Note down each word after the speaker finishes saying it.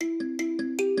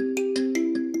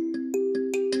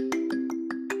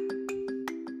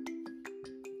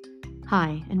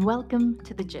Hi, and welcome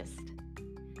to The Gist.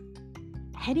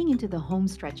 Heading into the home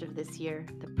stretch of this year,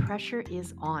 the pressure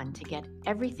is on to get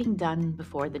everything done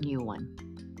before the new one.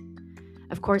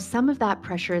 Of course, some of that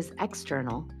pressure is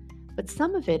external, but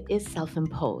some of it is self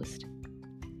imposed.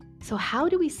 So, how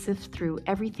do we sift through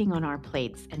everything on our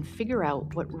plates and figure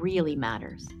out what really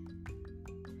matters?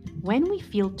 When we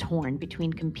feel torn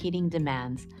between competing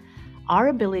demands, our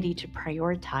ability to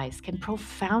prioritize can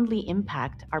profoundly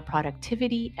impact our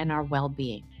productivity and our well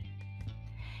being.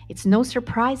 It's no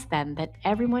surprise then that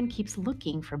everyone keeps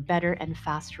looking for better and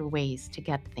faster ways to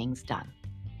get things done.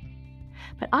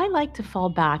 But I like to fall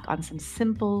back on some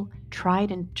simple,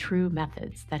 tried and true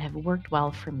methods that have worked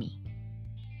well for me.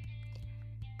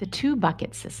 The two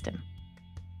bucket system.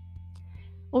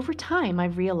 Over time,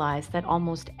 I've realized that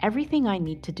almost everything I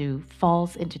need to do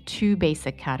falls into two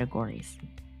basic categories.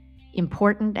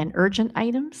 Important and urgent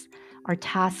items are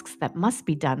tasks that must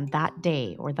be done that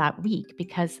day or that week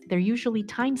because they're usually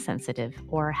time sensitive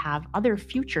or have other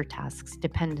future tasks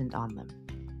dependent on them.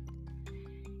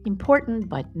 Important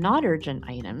but not urgent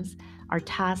items are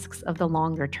tasks of the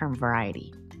longer term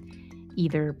variety,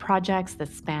 either projects that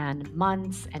span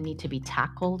months and need to be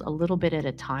tackled a little bit at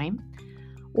a time,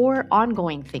 or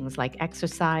ongoing things like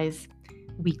exercise,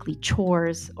 weekly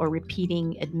chores, or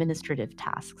repeating administrative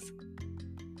tasks.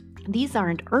 These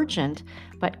aren't urgent,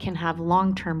 but can have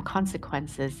long term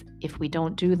consequences if we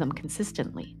don't do them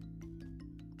consistently.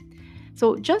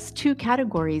 So, just two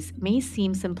categories may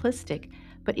seem simplistic,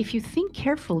 but if you think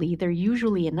carefully, they're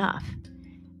usually enough.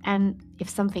 And if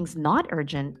something's not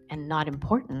urgent and not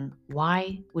important,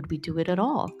 why would we do it at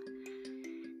all?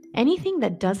 Anything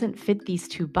that doesn't fit these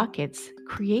two buckets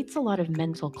creates a lot of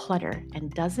mental clutter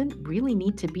and doesn't really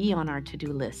need to be on our to do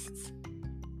lists.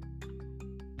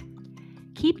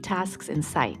 Keep tasks in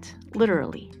sight,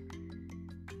 literally.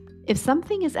 If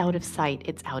something is out of sight,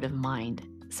 it's out of mind.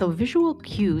 So visual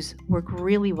cues work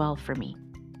really well for me.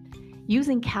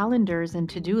 Using calendars and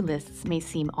to do lists may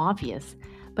seem obvious,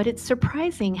 but it's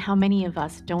surprising how many of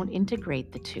us don't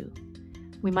integrate the two.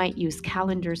 We might use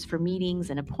calendars for meetings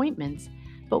and appointments,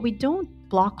 but we don't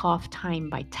block off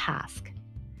time by task.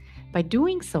 By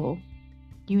doing so,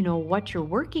 you know what you're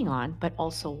working on, but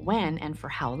also when and for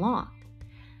how long.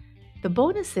 The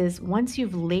bonus is once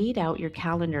you've laid out your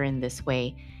calendar in this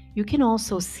way, you can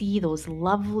also see those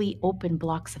lovely open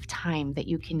blocks of time that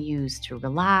you can use to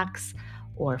relax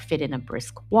or fit in a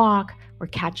brisk walk or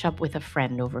catch up with a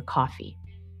friend over coffee.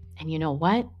 And you know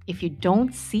what? If you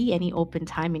don't see any open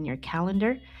time in your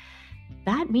calendar,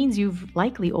 that means you've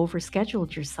likely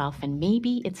overscheduled yourself and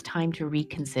maybe it's time to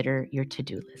reconsider your to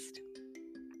do list.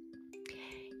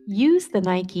 Use the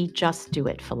Nike Just Do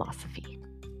It philosophy.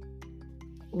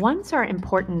 Once our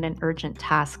important and urgent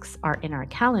tasks are in our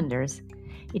calendars,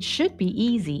 it should be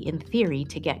easy in theory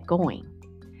to get going.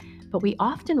 But we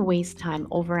often waste time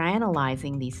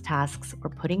overanalyzing these tasks or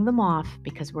putting them off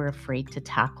because we're afraid to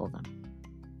tackle them.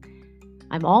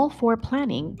 I'm all for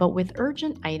planning, but with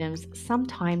urgent items,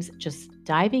 sometimes just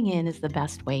diving in is the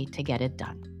best way to get it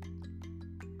done.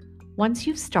 Once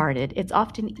you've started, it's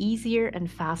often easier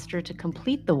and faster to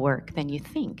complete the work than you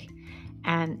think.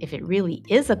 And if it really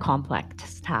is a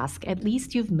complex task, at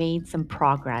least you've made some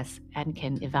progress and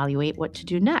can evaluate what to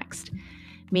do next.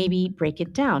 Maybe break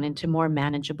it down into more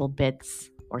manageable bits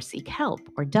or seek help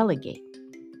or delegate.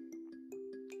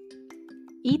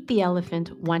 Eat the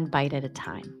elephant one bite at a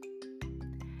time.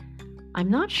 I'm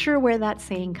not sure where that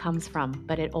saying comes from,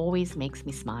 but it always makes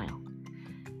me smile.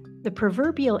 The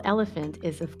proverbial elephant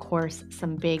is, of course,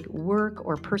 some big work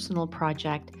or personal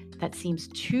project that seems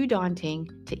too daunting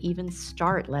to even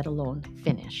start, let alone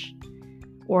finish.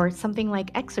 Or something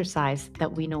like exercise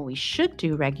that we know we should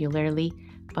do regularly,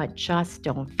 but just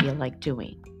don't feel like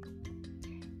doing.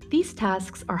 These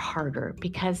tasks are harder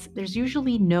because there's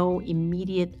usually no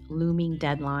immediate looming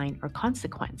deadline or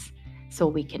consequence, so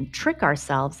we can trick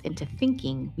ourselves into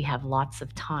thinking we have lots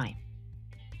of time.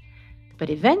 But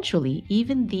eventually,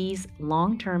 even these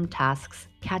long-term tasks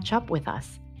catch up with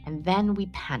us, and then we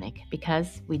panic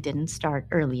because we didn't start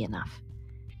early enough.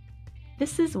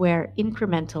 This is where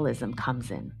incrementalism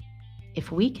comes in.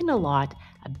 If we can allot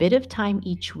a bit of time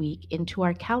each week into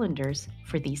our calendars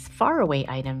for these faraway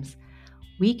items,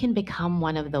 we can become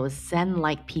one of those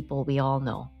Zen-like people we all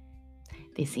know.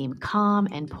 They seem calm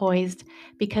and poised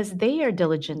because they are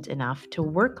diligent enough to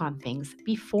work on things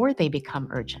before they become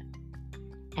urgent.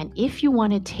 And if you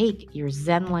want to take your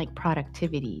Zen-like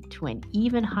productivity to an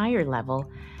even higher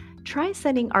level, try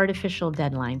setting artificial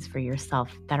deadlines for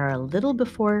yourself that are a little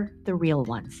before the real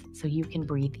ones so you can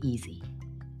breathe easy.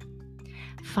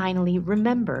 Finally,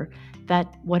 remember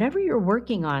that whatever you're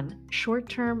working on, short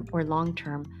term or long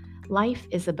term, Life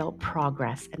is about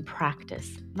progress and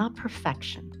practice, not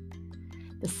perfection.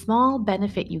 The small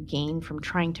benefit you gain from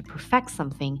trying to perfect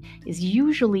something is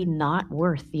usually not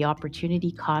worth the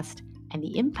opportunity cost and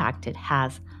the impact it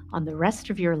has on the rest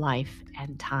of your life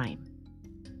and time.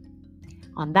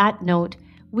 On that note,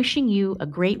 wishing you a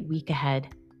great week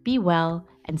ahead. Be well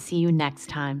and see you next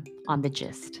time on The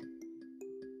Gist.